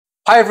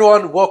Hi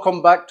everyone,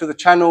 welcome back to the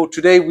channel.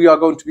 Today we are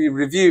going to be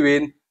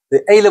reviewing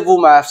the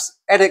A-Level Maths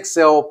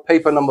Edexcel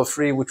paper number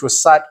 3, which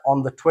was sat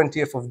on the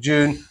 20th of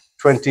June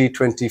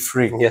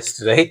 2023.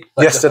 Yesterday,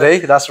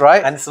 that's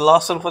right. And it's the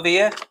last one for the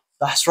year?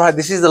 That's right,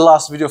 this is the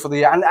last video for the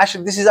year. And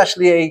actually, this is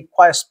actually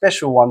quite a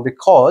special one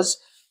because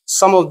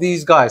some of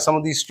these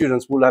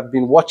students will have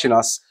been watching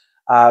us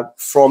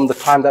from the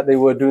time that they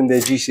were doing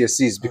their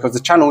GCSEs, because the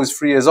channel is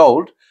 3 years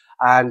old.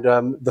 And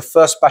the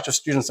first batch of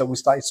students that we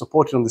started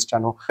supporting on this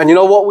channel. And you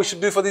know what we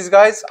should do for these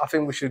guys? I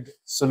think we should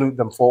salute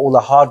them for all the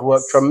hard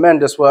work,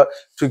 tremendous work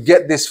to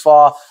get this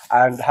far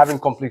and having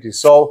completed.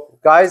 So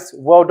guys,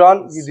 well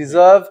done. You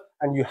deserve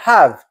and you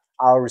have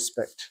our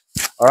respect.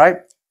 All right.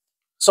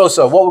 So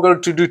what we're going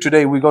to do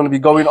today, we're going to be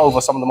going over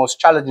some of the most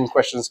challenging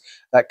questions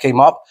that came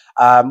up.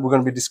 We're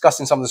going to be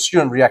discussing some of the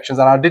student reactions.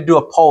 And I did do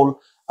a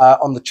poll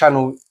on the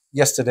channel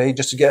yesterday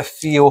just to get a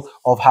feel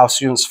of how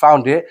students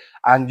found it,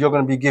 and you're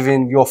going to be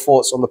giving your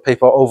thoughts on the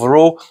paper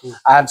overall.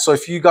 And so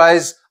if you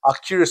guys are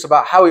curious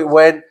about how it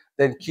went,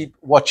 then keep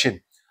watching.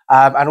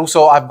 And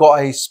also I've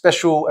got a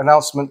special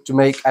announcement to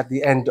make at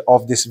the end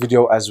of this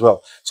video as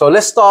well. So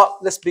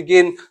let's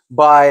begin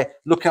by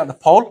looking at the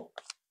poll.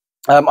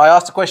 I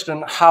asked the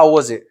question, how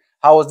was it?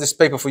 How was this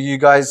paper for you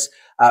guys?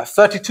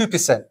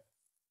 32%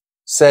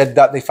 said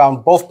that they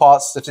found both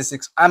parts,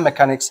 statistics and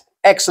mechanics,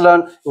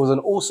 excellent. It was an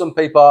awesome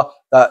paper,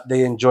 that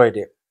they enjoyed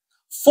it.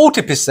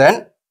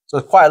 40%,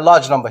 so quite a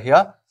large number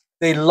here,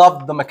 they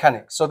loved the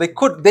mechanics. So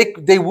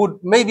they would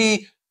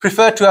maybe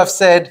prefer to have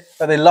said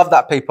that they loved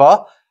that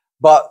paper,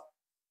 but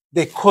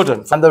they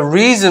couldn't. And the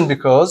reason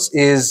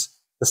is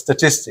the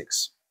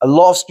statistics. A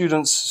lot of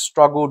students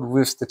struggled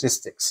with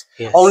statistics.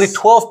 Yes. Only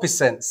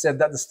 12% said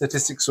that the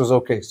statistics was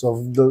okay,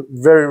 so the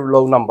very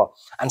low number.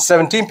 And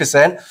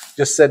 17%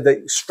 just said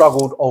they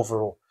struggled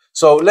overall.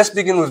 So let's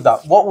begin with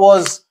that. What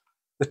was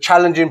the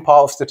challenging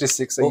part of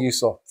statistics that you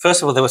saw?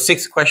 First of all, there were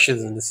 6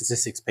 questions in the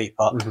statistics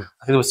paper. I think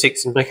there were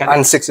 6 in mechanics.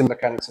 And 6 in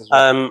mechanics as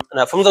well.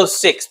 Now, from those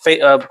 6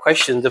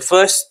 questions, the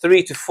first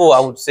 3 to 4, I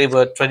would say,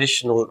 were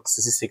traditional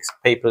statistics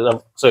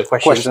papers.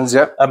 Questions,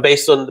 yeah.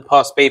 Based on the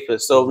past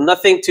papers. So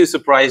nothing too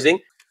surprising.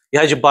 You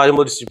had your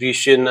binomial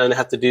distribution and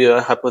had to do a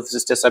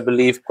hypothesis test, I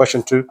believe.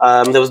 Question 2.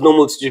 There was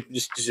normal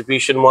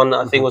distribution one,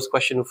 I think was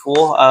question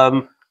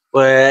 4.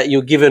 Where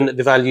you're given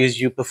the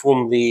values, you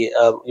perform you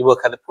work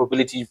out the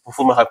probability, you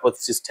perform a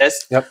hypothesis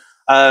test. Yep.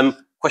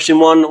 Question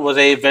 1 was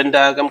a Venn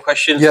diagram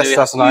question. Yes, so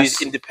that's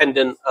nice. Use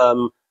independent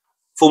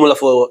formula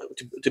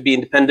to be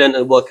independent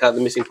and work out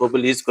the missing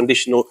probabilities,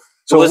 conditional.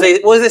 So was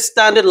it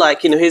standard,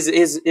 like, here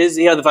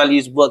are the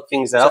values, work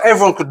things out? So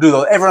everyone could do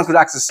that. Everyone could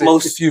access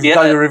it if you've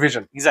done your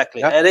revision.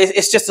 Exactly. Yeah? And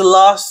it's just the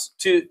last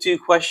two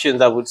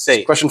questions, I would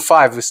say. So question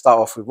 5 we start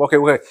off with.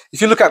 Okay.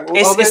 If you look at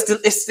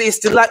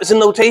it's a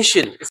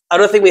notation. I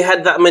don't think we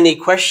had that many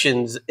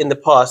questions in the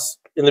past,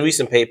 in the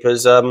recent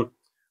papers,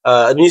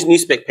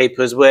 newspec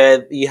papers,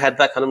 where you had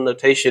that kind of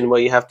notation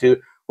where you have to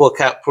work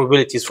out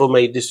probabilities from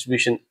a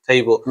distribution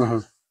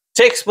table.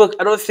 Textbook,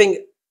 I don't think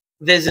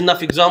there's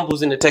enough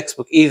examples in the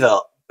textbook either,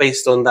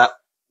 based on that,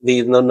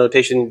 the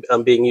notation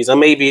being used. I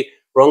may be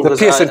wrong. The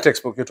Pearson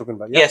textbook you're talking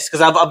about, yeah? Yes,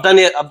 because I've done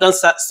it. I've done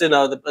stats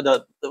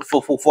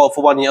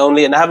for 1 year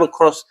only, and I haven't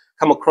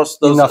come across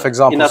those enough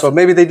examples. So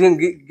maybe they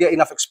didn't get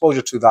enough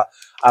exposure to that.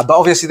 But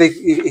obviously,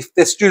 if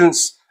there's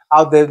students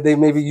out there, they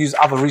maybe use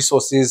other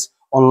resources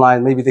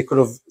online. Maybe they could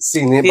have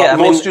seen it, but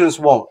most students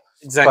won't.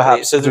 Exactly.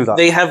 Perhaps, so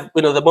they have,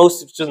 the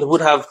most students would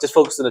have just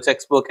focused on the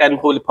textbook and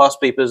probably past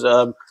papers,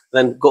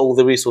 then got all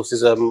the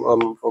resources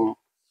from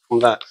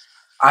that.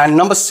 And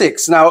number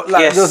 6. Now,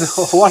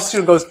 one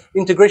student goes,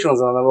 integration.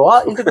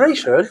 What?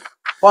 Integration?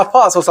 By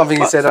parts or something,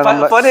 he said. And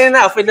I'm like, funny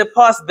enough, in the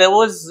past, there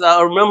was,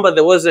 I remember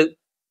there was a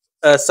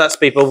stats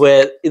paper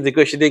where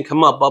integration didn't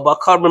come up, but I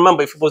can't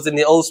remember if it was in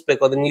the old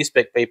spec or the new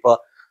spec paper.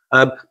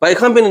 But it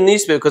can't be in the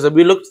newspaper because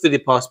we looked through the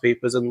past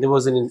papers and there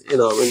wasn't,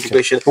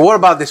 integration. Okay. But what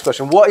about this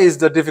question? What is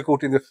the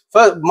difficulty in the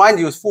first? Mind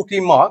you, it was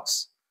 14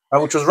 marks,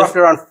 which was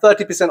roughly around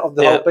 30% of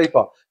the whole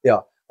paper. Yeah.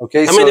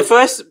 Okay. I mean, the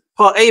first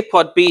part A,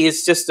 part B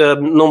is just a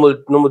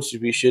normal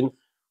distribution,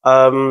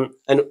 and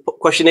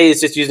question A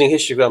is just using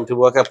histogram to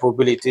work out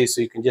probability,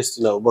 so you can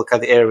just work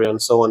out the area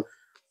and so on.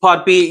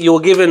 Part B, you're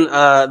given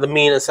the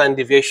mean and standard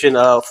deviation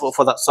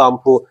for that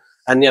sample.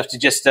 And you have to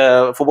just,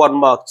 for 1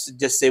 mark,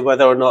 just say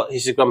whether or not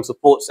histogram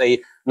supports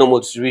a normal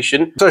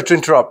distribution. Sorry to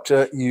interrupt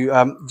you.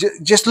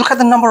 Just look at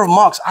the number of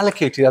marks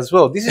allocated as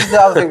well. This is the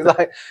other thing.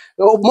 Like,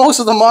 most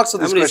of the marks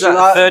of this question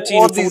are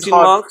 14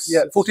 marks?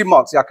 Yeah, 14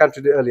 marks. Yeah, I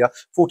counted it earlier.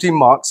 14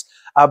 marks.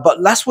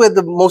 But that's where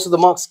most of the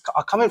marks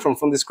are coming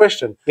from this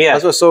question. Yeah.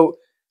 As well. So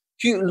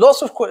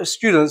lots of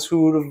students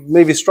who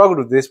maybe struggled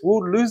with this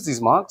will lose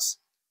these marks,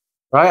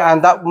 right?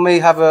 And that may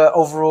have an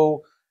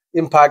overall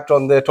impact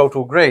on their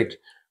total grade.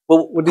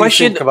 Well, what do you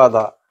think about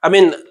that? I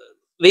mean,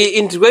 the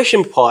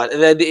integration part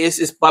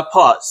is by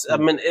parts. I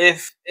mean,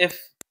 if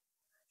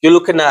you're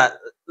looking at,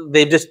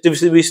 they've just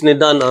recently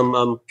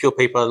done pure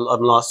paper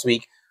last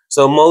week,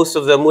 so most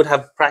of them would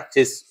have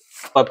practiced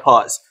by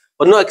parts,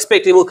 but not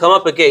expecting it will come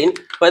up again.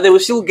 But they will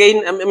still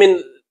gain. I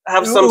mean,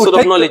 have some sort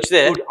of knowledge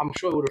there. I'm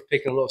sure it would have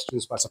taken a lot of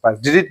students by surprise.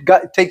 Did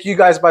it take you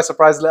guys by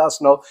surprise? Let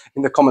us know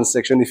in the comment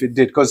section if it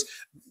did, because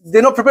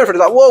they're not prepared for it.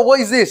 Like, whoa, what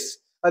is this?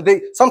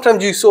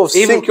 Sometimes you sort of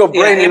sink your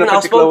brain in a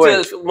particular way.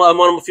 I spoke to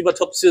one of the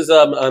top officers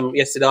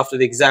yesterday after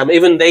the exam.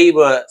 Even they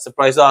were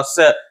surprised.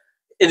 Sir,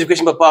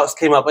 education box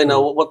came up. You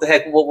know, what the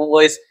heck?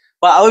 What is?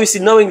 But obviously,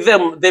 knowing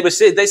them, they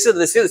said they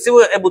still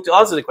were able to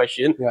answer the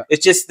question. Yeah.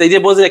 It's just they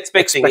wasn't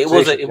expecting. It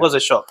was a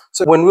shock.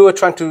 So when we were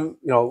trying to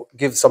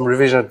give some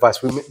revision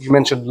advice, you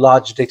mentioned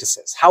large data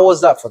sets. How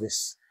was that for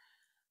this?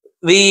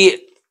 The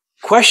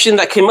question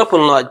that came up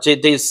on large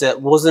data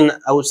set wasn't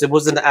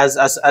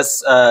as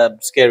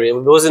scary. It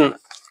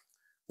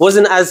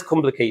wasn't as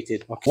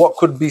complicated. Okay. What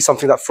could be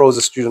something that throws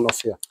a student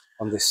off here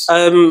on this?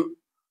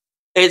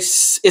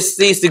 It's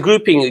the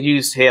grouping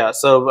used here.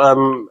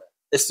 So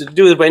it's to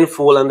do with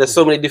rainfall, and there's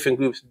so many different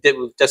groups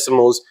with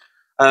decimals.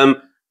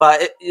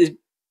 But it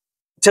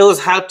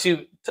tells how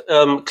to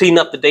clean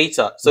up the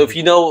data. So if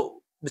you know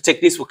the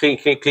techniques for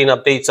clean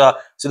up data,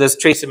 so there's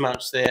trace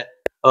amounts there.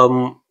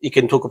 You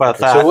can talk about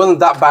that. So it wasn't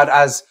that bad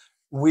as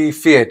we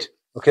feared.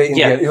 Okay, in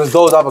the end. It was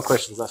those other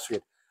questions that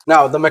feared.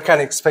 Now the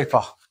mechanics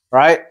paper,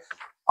 right?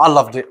 I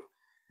loved it.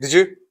 Did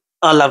you?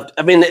 I loved it.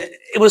 I mean,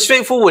 it was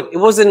straightforward. It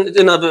wasn't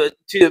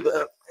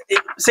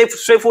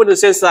straightforward in the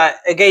sense that,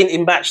 again,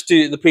 it matched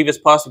to the previous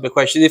past paper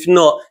question, if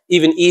not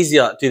even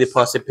easier to the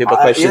past paper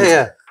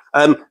questions.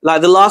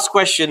 Like the last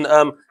question,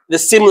 the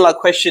similar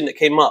question that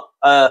came up.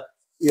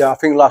 Yeah, I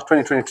think last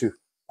 2022.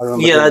 I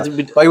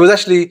remember. But it was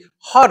actually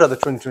harder the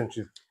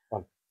 2022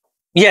 one.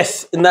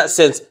 Yes, in that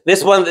sense.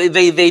 This one,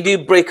 they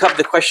do break up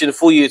the question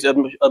for you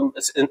in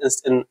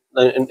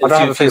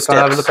a few steps. Can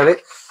I have a look at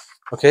it?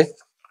 Okay.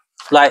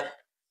 Like,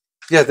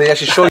 yeah, they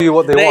actually show you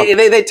what they want.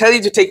 They tell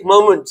you to take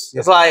moments.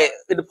 It's like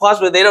in the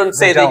past where they don't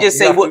say, they just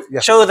say,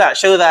 show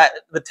that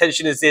the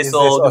tension is this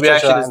or the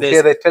reaction is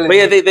this. But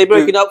yeah, they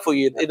break it up for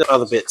you in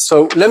other bits.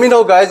 So let me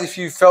know, guys, if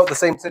you felt the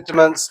same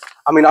sentiments.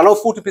 I mean, I know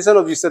 40%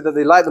 of you said that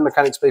they liked the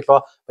mechanics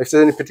paper. If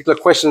there's any particular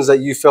questions that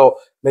you felt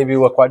maybe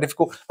were quite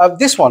difficult.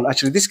 This one,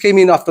 actually, this came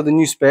in after the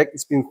new spec.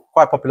 It's been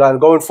quite popular.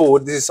 And going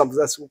forward, this is something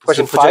that's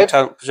question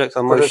 5.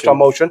 Projectile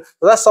motion.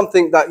 So that's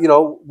something that,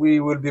 we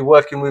will be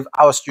working with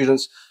our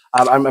students.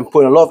 I'm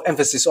putting a lot of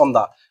emphasis on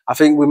that. I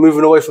think we're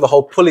moving away from the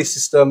whole pulley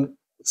system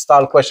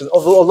style questions.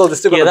 Although they're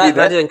still going to be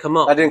there. That didn't come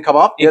up. That didn't come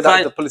up.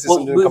 The pulley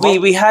system didn't come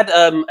up. We had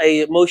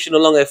a motion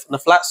along a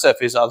flat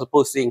surface as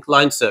opposed to the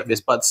inclined surface,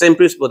 but the same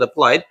principle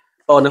applied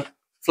on a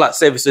flat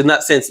surface. In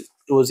that sense,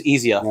 it was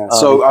easier. Yeah.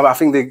 So I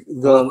think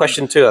the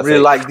question 2. I really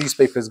like these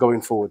papers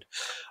going forward.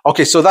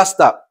 Okay, so that's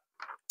that.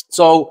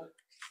 So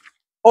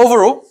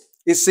overall,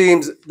 it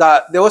seems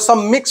that there were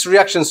some mixed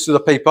reactions to the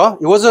paper.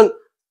 It wasn't,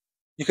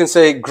 you can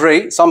say,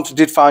 great. Some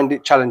did find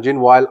it challenging,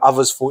 while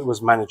others thought it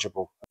was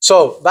manageable.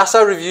 So that's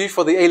our review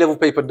for the A-level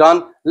paper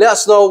done. Let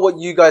us know what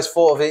you guys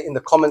thought of it in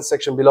the comment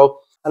section below.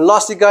 And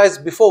lastly, guys,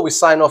 before we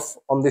sign off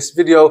on this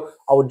video,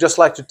 I would just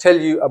like to tell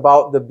you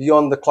about the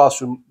Beyond the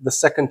Classroom, the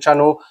second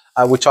channel,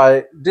 which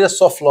I did a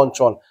soft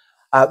launch on.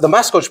 The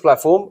Maths Coach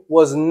platform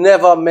was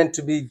never meant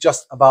to be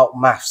just about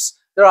maths.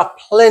 There are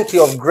plenty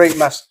of great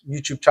maths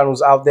YouTube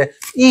channels out there,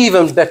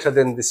 even better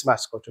than this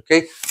Maths Coach,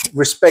 okay?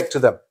 Respect to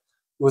them.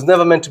 It was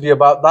never meant to be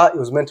about that. It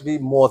was meant to be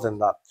more than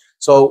that.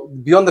 So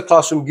Beyond the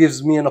Classroom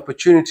gives me an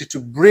opportunity to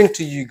bring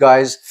to you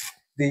guys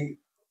the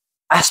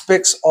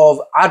aspects of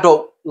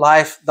adult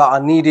life that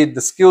are needed,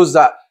 the skills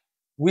that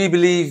we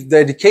believe, the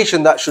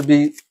education that should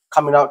be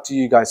coming out to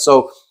you guys.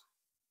 So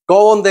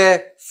go on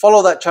there,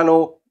 follow that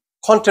channel.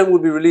 Content will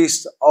be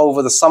released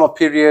over the summer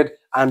period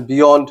and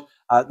beyond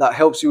that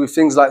helps you with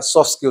things like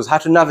soft skills, how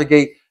to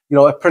navigate,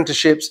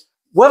 apprenticeships,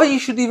 whether you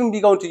should even be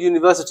going to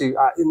university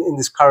in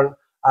this current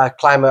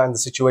climate and the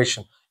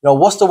situation.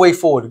 What's the way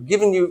forward?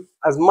 Giving you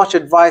as much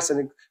advice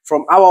and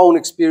from our own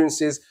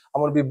experiences.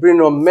 I'm going to be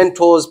bringing on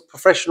mentors,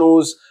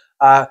 professionals,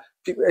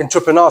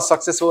 entrepreneurs,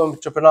 successful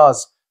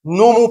entrepreneurs,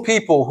 normal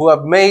people who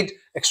have made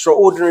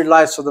extraordinary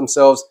lives for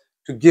themselves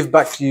to give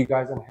back to you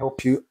guys and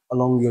help you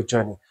along your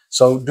journey.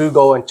 So do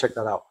go and check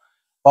that out.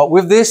 But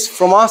with this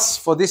from us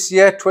for this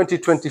year,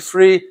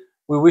 2023,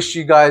 we wish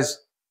you guys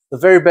the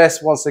very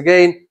best once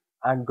again,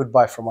 and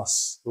goodbye from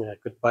us. Yeah,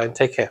 goodbye and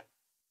take care.